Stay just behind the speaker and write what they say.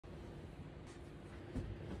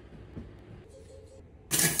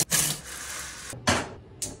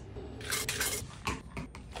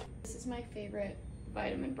my favorite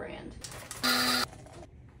vitamin brand.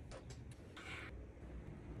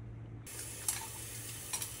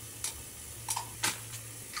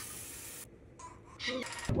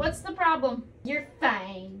 What's the problem? You're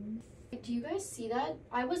fine. Do you guys see that?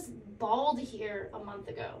 I was bald here a month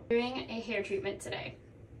ago. Doing a hair treatment today.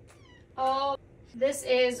 Oh, this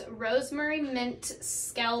is rosemary mint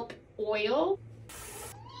scalp oil.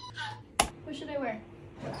 What should I wear?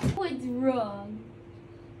 What's wrong?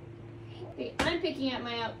 Wait, I'm picking out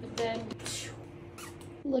my outfit then.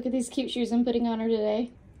 Look at these cute shoes I'm putting on her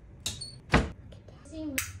today.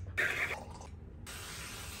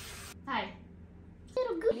 Hi.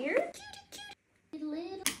 Little good here. Little.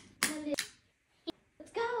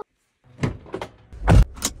 Let's go.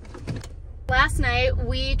 Last night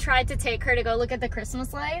we tried to take her to go look at the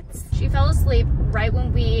Christmas lights. She fell asleep right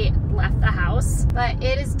when we left the house, but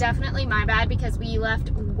it is definitely my bad because we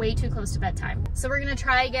left way too close to bedtime. So we're gonna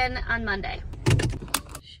try again on Monday.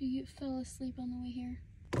 She fell asleep on the way here.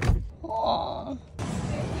 Aww.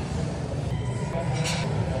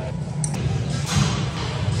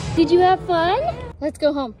 Did you have fun? Let's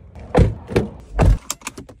go home.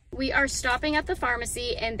 We are stopping at the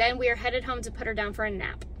pharmacy and then we are headed home to put her down for a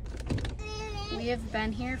nap. We have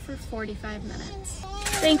been here for 45 minutes.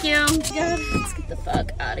 Thank you. God, let's get the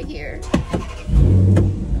fuck out of here.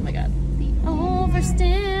 Oh my God. The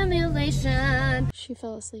overstimulation. She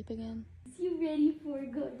fell asleep again. Is you ready for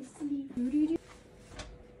go to sleep?